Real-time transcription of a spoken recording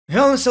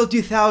Hell in Cell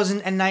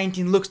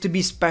 2019 looks to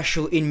be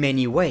special in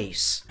many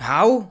ways.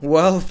 How?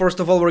 Well,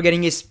 first of all, we're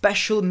getting a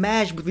special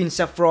match between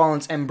Seth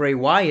Rollins and Bray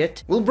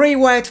Wyatt. Will Bray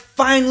Wyatt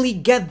finally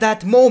get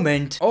that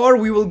moment? Or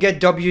we will get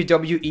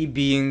WWE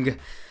being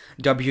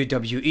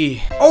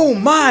WWE. Oh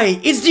my,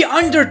 it's The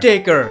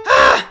Undertaker!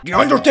 Ah! The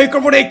Undertaker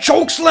with a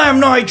chokeslam,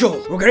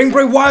 Nigel! We're getting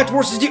Bray Wyatt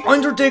versus The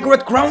Undertaker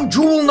at Crown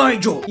Jewel,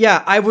 Nigel!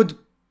 Yeah, I would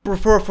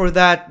prefer for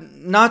that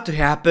not to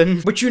happen,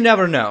 but you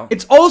never know.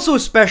 It's also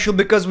special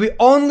because we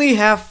only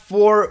have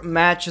 4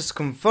 matches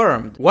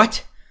confirmed.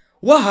 What?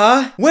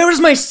 What? Where is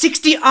my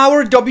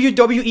 60-hour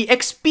WWE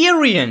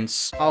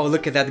experience? Oh,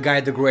 look at that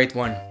guy, the Great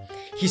One.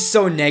 He's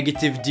so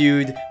negative,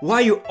 dude.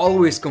 Why you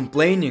always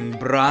complaining,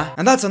 bruh?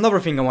 And that's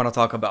another thing I want to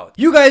talk about.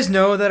 You guys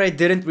know that I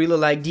didn't really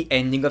like the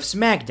ending of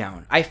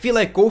SmackDown. I feel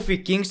like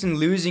Kofi Kingston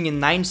losing in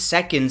 9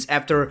 seconds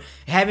after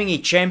having a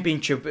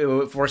championship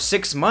for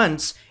 6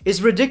 months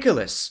is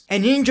ridiculous.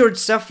 An injured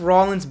Seth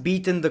Rollins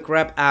beating the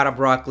crap out of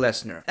Brock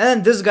Lesnar.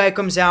 And this guy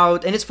comes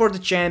out and it's for the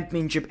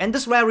championship, and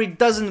this rivalry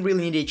doesn't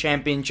really need a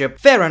championship.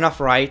 Fair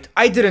enough, right?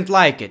 I didn't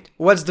like it.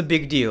 What's the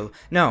big deal?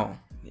 No.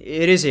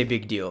 It is a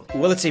big deal.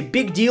 Well, it's a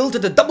big deal to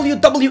the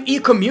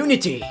WWE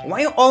community. Why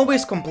are you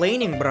always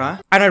complaining, bruh?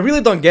 And I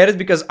really don't get it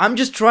because I'm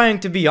just trying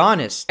to be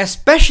honest.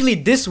 Especially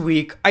this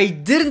week, I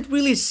didn't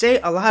really say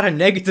a lot of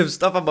negative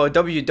stuff about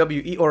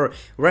WWE or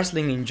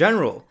wrestling in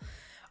general.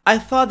 I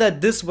thought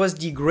that this was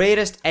the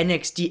greatest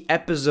NXT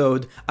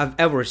episode I've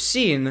ever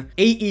seen.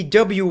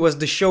 AEW was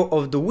the show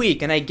of the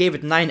week and I gave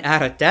it 9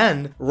 out of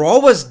 10. Raw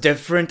was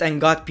different and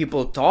got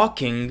people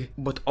talking.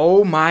 But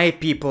oh my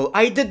people,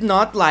 I did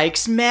not like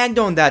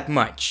SmackDown that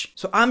much.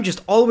 So I'm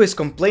just always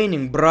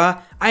complaining,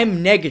 bruh.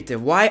 I'm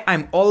negative. Why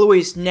I'm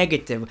always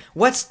negative?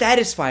 What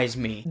satisfies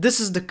me? This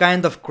is the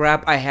kind of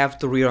crap I have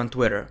to read on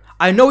Twitter.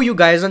 I know you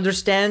guys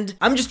understand.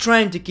 I'm just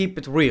trying to keep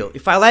it real.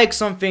 If I like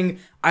something,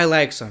 I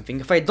like something.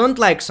 If I don't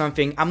like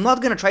something, I'm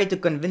not gonna try to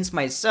convince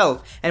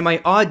myself and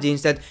my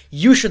audience that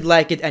you should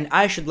like it and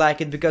I should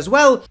like it because,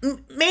 well,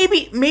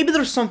 maybe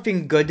there's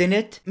something good in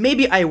it.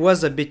 Maybe I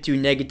was a bit too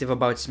negative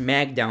about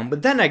SmackDown,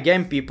 but then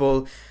again,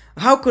 people,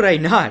 how could I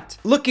not?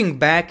 Looking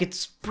back,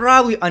 it's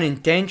probably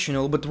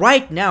unintentional, but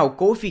right now,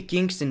 Kofi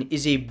Kingston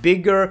is a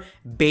bigger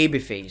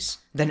babyface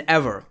than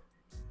ever.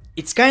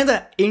 It's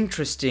kinda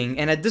interesting,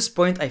 and at this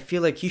point I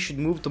feel like he should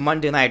move to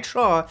Monday Night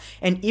Raw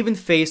and even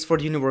face for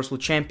the Universal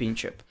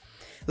Championship.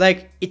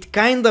 Like, it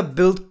kinda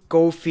built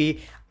Kofi.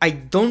 I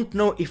don't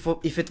know if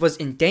it was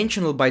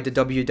intentional by the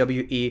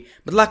WWE,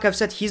 but like I've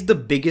said, he's the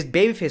biggest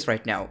babyface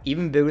right now,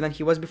 even bigger than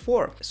he was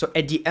before. So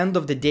at the end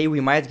of the day, we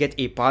might get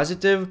a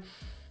positive,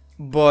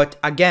 but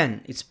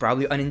again, it's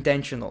probably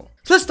unintentional.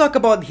 So let's talk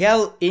about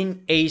Hell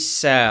in a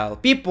Cell.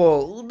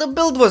 People, the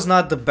build was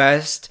not the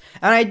best,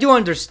 and I do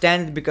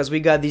understand it because we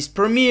got these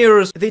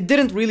premieres. They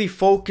didn't really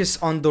focus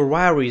on the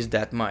rivalries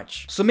that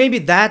much. So maybe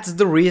that's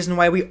the reason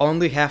why we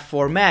only have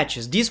 4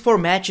 matches. These 4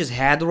 matches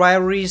had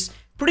rivalries,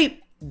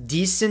 pretty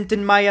decent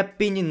in my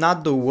opinion,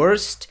 not the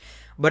worst.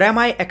 But am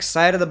I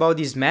excited about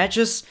these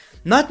matches?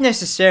 Not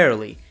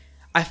necessarily.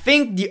 I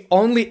think the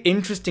only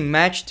interesting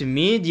match to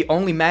me, the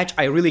only match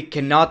I really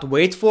cannot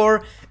wait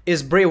for,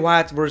 is Bray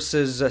Wyatt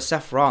versus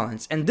Seth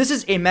Rollins. And this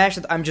is a match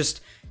that I'm just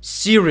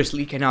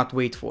seriously cannot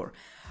wait for.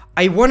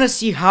 I want to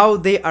see how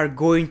they are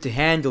going to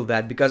handle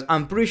that because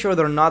I'm pretty sure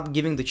they're not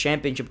giving the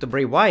championship to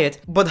Bray Wyatt.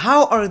 But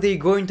how are they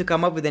going to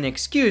come up with an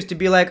excuse to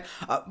be like,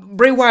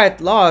 Bray Wyatt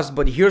lost,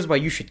 but here's why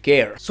you should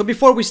care. So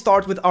before we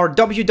start with our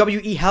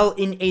WWE Hell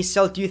in a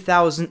Cell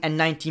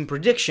 2019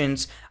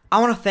 predictions, I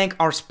want to thank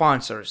our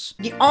sponsors.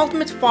 The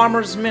Ultimate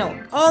Farmer's Milk.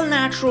 All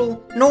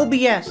natural, no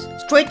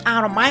BS. Straight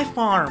out of my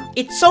farm.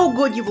 It's so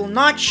good you will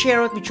not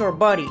share it with your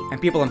buddy.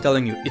 And people, I'm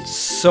telling you, it's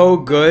so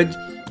good.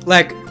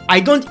 Like, I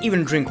don't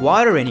even drink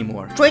water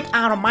anymore. Straight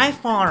out of my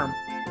farm.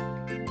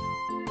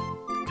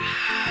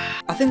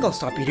 I think I'll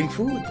stop eating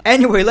food.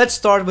 Anyway, let's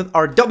start with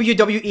our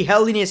WWE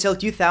Hell in a Cell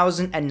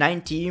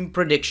 2019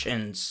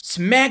 predictions.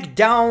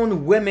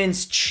 SmackDown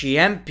Women's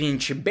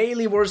Championship.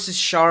 Bayley versus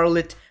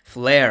Charlotte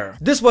Flair.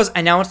 This was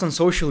announced on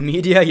social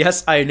media,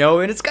 yes I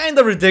know, and it's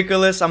kinda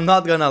ridiculous, I'm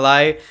not gonna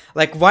lie.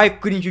 Like, why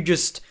couldn't you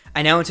just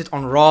announce it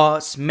on Raw,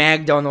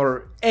 SmackDown,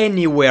 or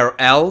anywhere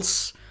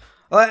else?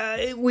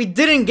 We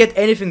didn't get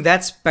anything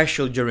that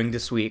special during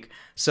this week,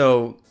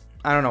 so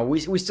I don't know,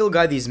 we still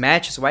got these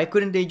matches, why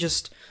couldn't they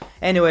just...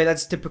 Anyway,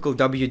 that's typical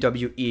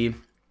WWE.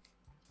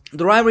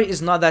 The rivalry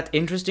is not that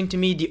interesting to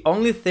me. The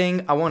only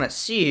thing I wanna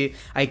see,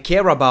 I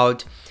care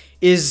about,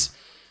 is...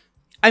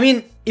 I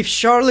mean, if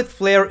Charlotte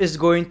Flair is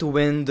going to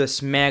win the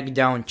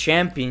SmackDown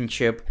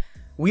Championship,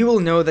 we will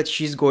know that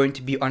she's going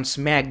to be on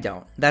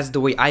SmackDown. That's the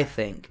way I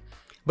think.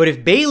 But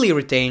if Bayley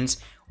retains,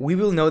 we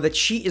will know that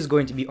she is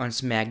going to be on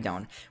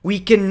SmackDown. We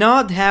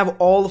cannot have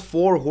all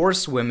 4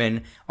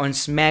 horsewomen on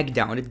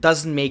SmackDown. It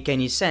doesn't make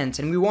any sense,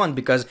 and we won't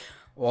because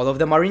all of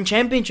them are in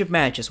championship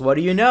matches. What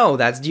do you know?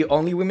 That's the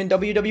only women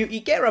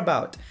WWE care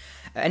about.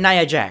 And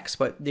Nia Jax,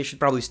 but they should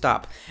probably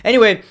stop.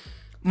 Anyway,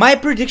 my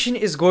prediction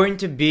is going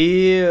to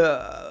be...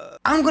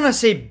 I'm gonna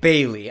say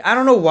Bayley. I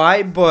don't know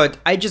why, but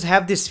I just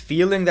have this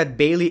feeling that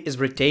Bayley is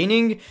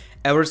retaining.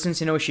 Ever since,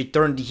 you know, she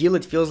turned heel,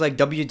 it feels like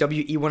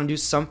WWE want to do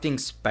something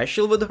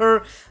special with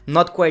her.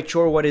 Not quite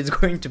sure what it's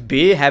going to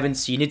be, haven't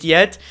seen it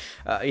yet.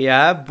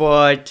 Yeah,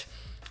 but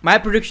my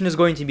prediction is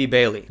going to be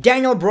Bayley.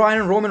 Daniel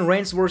Bryan and Roman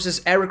Reigns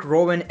versus Eric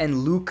Rowan and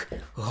Luke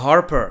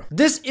Harper.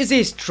 This is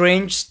a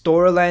strange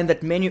storyline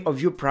that many of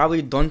you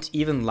probably don't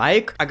even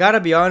like. I gotta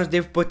be honest,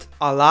 they've put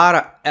a lot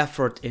of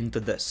effort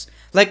into this.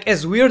 Like,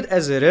 as weird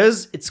as it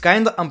is, it's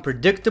kinda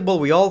unpredictable.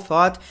 We all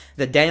thought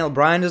that Daniel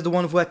Bryan is the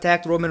one who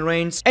attacked Roman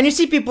Reigns. And you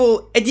see,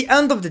 people, at the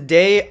end of the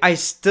day, I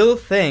still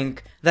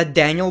think that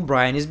Daniel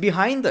Bryan is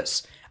behind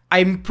this.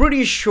 I'm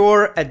pretty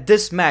sure at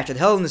this match, at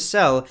Hell in a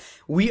Cell,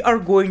 we are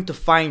going to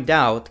find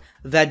out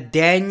that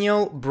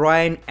Daniel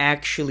Bryan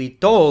actually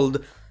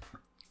told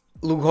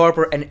Luke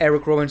Harper and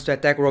Eric Rowan to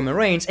attack Roman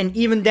Reigns, and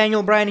even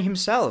Daniel Bryan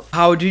himself.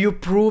 How do you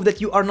prove that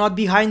you are not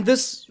behind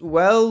this?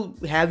 Well,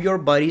 have your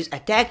buddies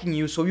attacking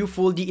you so you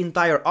fool the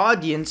entire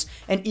audience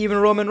and even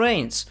Roman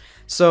Reigns.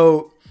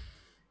 So,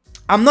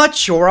 I'm not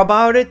sure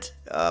about it,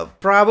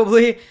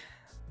 probably.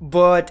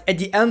 But at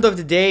the end of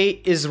the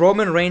day, is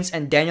Roman Reigns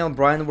and Daniel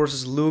Bryan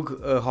versus Luke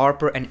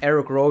Harper and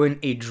Eric Rowan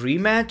a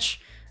dream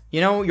match?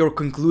 You know, your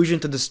conclusion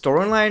to the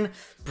storyline?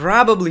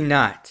 Probably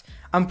not.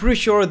 I'm pretty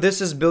sure this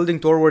is building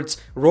towards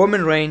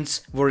Roman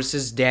Reigns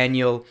versus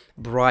Daniel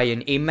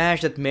Bryan, a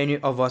match that many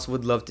of us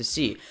would love to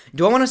see.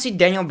 Do I want to see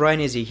Daniel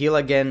Bryan as a heel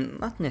again?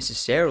 Not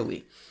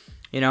necessarily.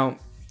 You know,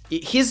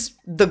 he's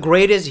the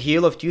greatest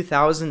heel of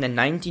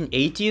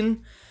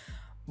 2019-18.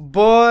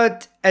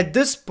 But at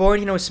this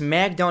point, you know,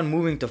 SmackDown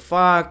moving to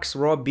Fox,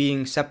 Raw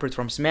being separate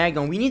from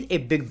SmackDown, we need a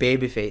big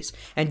babyface.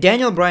 And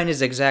Daniel Bryan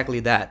is exactly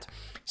that.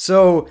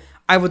 So,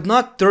 I would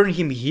not turn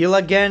him heel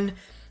again,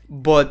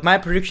 but my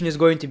prediction is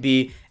going to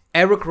be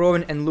Eric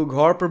Rowan and Luke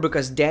Harper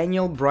because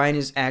Daniel Bryan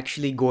is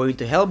actually going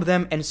to help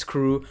them and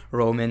screw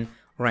Roman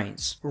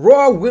Reigns.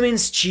 Raw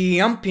Women's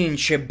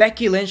Championship,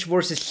 Becky Lynch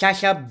versus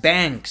Sasha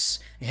Banks.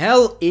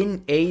 Hell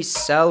in a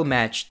Cell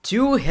match.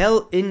 2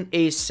 Hell in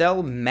a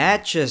Cell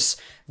matches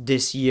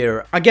this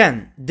year.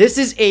 Again, this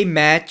is a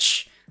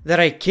match that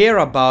I care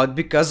about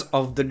because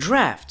of the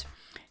draft.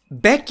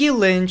 Becky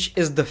Lynch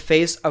is the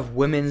face of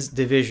women's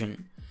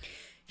division.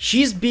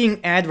 She's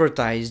being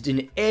advertised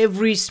in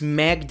every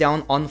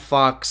SmackDown on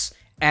Fox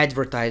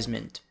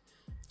advertisement.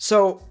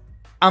 So,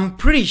 I'm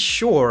pretty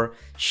sure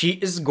she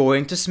is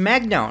going to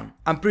SmackDown.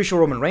 I'm pretty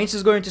sure Roman Reigns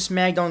is going to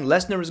SmackDown,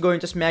 Lesnar is going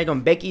to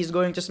SmackDown, Becky is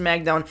going to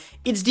SmackDown.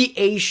 It's the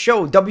A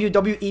show.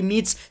 WWE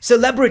meets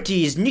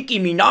celebrities. Nicki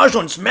Minaj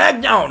on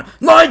SmackDown.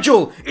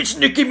 Nigel, it's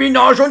Nicki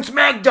Minaj on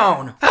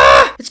SmackDown.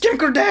 Ah, it's Kim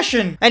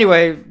Kardashian.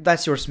 Anyway,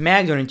 that's your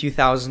SmackDown in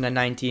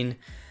 2019.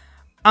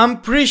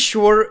 I'm pretty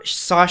sure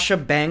Sasha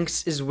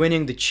Banks is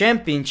winning the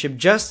championship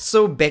just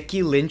so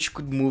Becky Lynch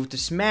could move to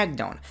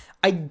SmackDown.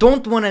 I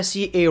don't want to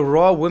see a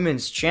Raw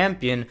Women's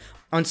Champion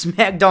on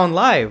SmackDown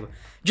Live.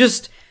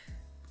 Just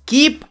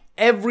keep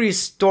every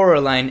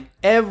storyline,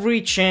 every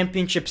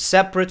championship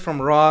separate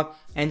from Raw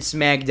and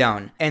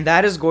SmackDown. And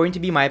that is going to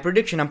be my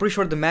prediction. I'm pretty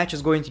sure the match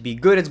is going to be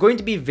good. It's going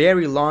to be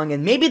very long,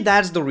 and maybe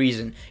that's the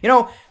reason. You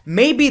know,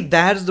 maybe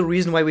that's the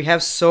reason why we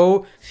have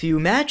so few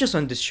matches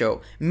on this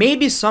show.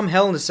 Maybe some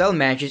Hell in a Cell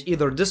matches,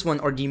 either this one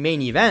or the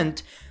main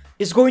event,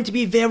 is going to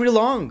be very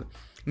long.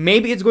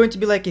 Maybe it's going to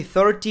be like a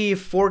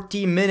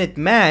 30-40 minute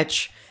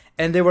match,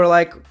 and they were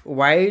like,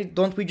 why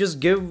don't we just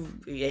give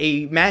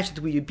a match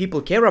that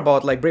people care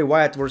about, like Bray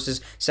Wyatt versus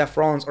Seth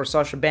Rollins or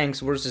Sasha Banks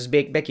versus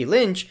Becky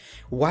Lynch?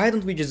 Why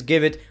don't we just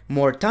give it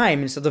more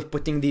time instead of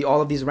putting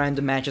all of these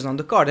random matches on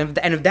the card?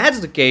 And if that's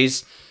the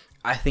case,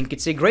 I think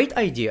it's a great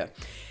idea.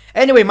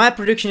 Anyway, my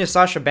prediction is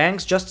Sasha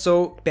Banks, just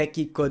so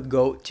Becky could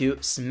go to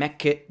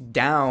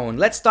SmackDown.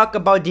 Let's talk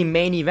about the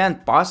main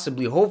event,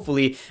 possibly,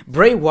 hopefully,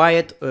 Bray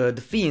Wyatt,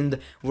 The Fiend,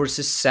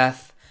 versus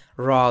Seth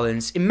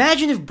Rollins.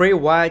 Imagine if Bray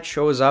Wyatt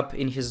shows up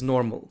in his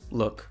normal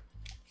look.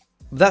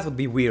 That would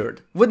be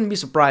weird. Wouldn't be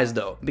surprised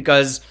though,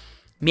 because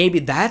maybe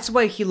that's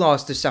why he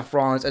lost to Seth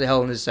Rollins at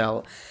Hell in a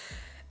Cell.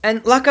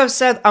 And like I've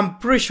said, I'm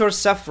pretty sure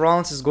Seth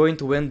Rollins is going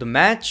to win the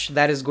match.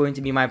 That is going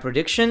to be my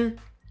prediction.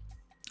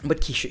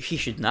 But he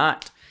should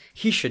not.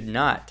 He should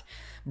not.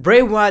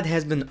 Bray Wyatt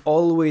has been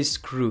always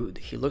screwed.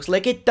 He looks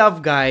like a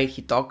tough guy,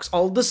 he talks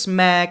all the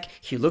smack,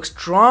 he looks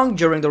strong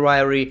during the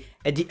rivalry.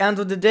 At the end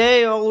of the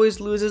day, always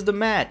loses the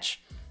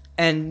match.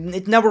 And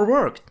it never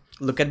worked.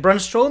 Look at Braun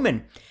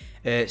Strowman.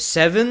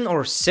 7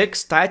 or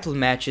 6 title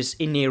matches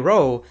in a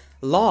row,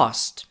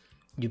 lost.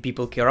 Do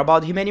people care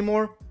about him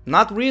anymore?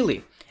 Not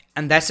really.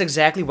 And that's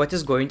exactly what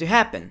is going to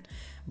happen.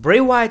 Bray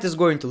Wyatt is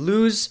going to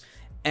lose,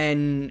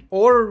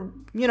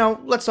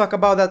 let's talk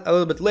about that a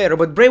little bit later,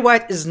 but Bray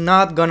Wyatt is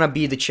not gonna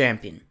be the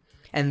champion.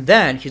 And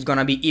then he's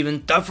gonna be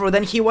even tougher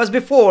than he was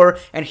before,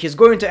 and he's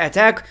going to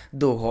attack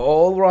the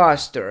whole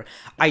roster.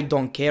 I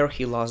don't care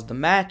he lost the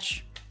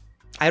match.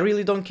 I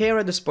really don't care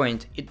at this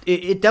point.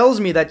 It tells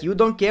me that you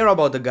don't care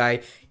about the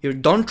guy, you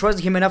don't trust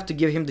him enough to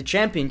give him the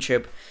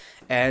championship,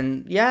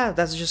 and yeah,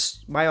 that's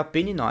just my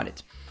opinion on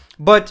it.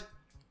 But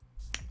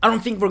I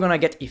don't think we're gonna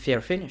get a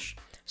fair finish.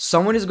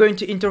 Someone is going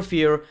to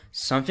interfere,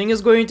 something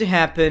is going to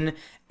happen,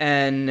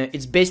 and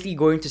it's basically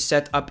going to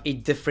set up a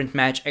different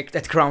match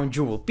at Crown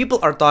Jewel. People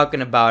are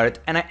talking about it,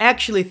 and I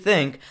actually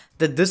think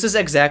that this is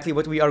exactly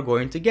what we are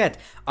going to get.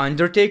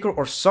 Undertaker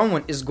or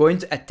someone is going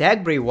to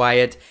attack Bray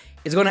Wyatt.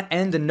 It's going to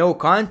end in no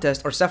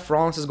contest, or Seth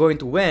Rollins is going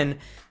to win,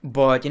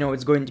 but, you know,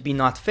 it's going to be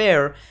not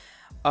fair.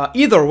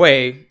 Either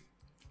way,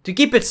 to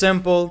keep it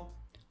simple,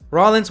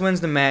 Rollins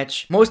wins the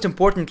match. Most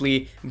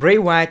importantly, Bray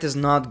Wyatt is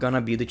not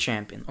gonna be the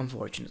champion,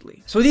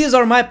 unfortunately. So these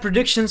are my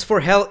predictions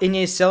for Hell in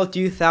a Cell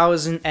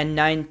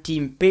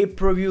 2019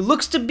 pay-per-view.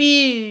 Looks to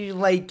be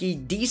like a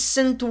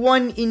decent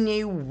one in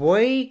a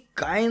way,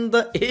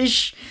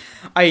 kinda-ish,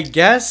 I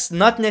guess.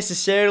 Not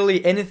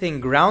necessarily anything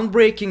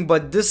groundbreaking,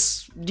 but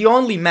the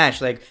only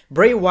match, like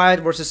Bray Wyatt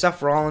versus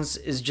Seth Rollins,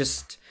 is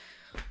just...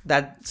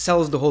 that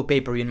sells the whole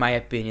pay-per-view in my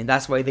opinion.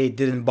 That's why they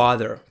didn't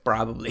bother,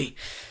 probably.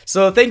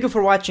 So thank you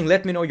for watching.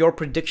 Let me know your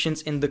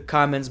predictions in the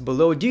comments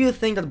below. Do you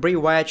think that Bray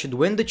Wyatt should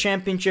win the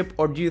championship,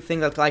 or do you think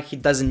that like he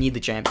doesn't need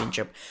the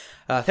championship?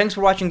 Thanks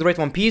for watching The Great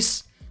One.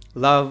 Peace,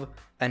 love,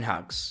 and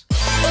hugs.